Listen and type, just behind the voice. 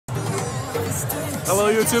Hello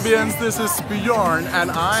YouTubians, this is Bjorn and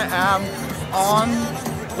I am on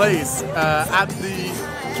place at the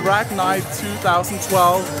Drag Night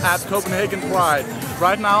 2012 at Copenhagen Pride.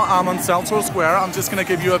 Right now I'm on Central Square. I'm just gonna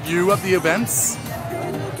give you a view of the events.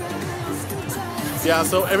 Yeah,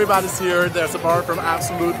 so everybody's here. There's a bar from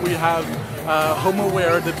Absolute. We have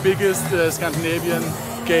HomoWare, the biggest Scandinavian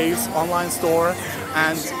gays online store,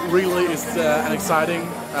 and really it's an exciting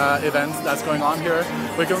event that's going on here.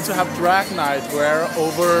 We're going to have Drag Night where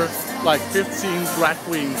over like 15 drag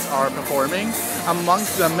queens are performing,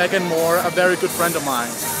 amongst them Megan Moore, a very good friend of mine.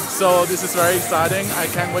 So this is very exciting. I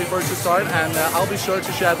can't wait for it to start, and I'll be sure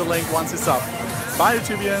to share the link once it's up. Bye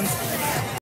YouTubians!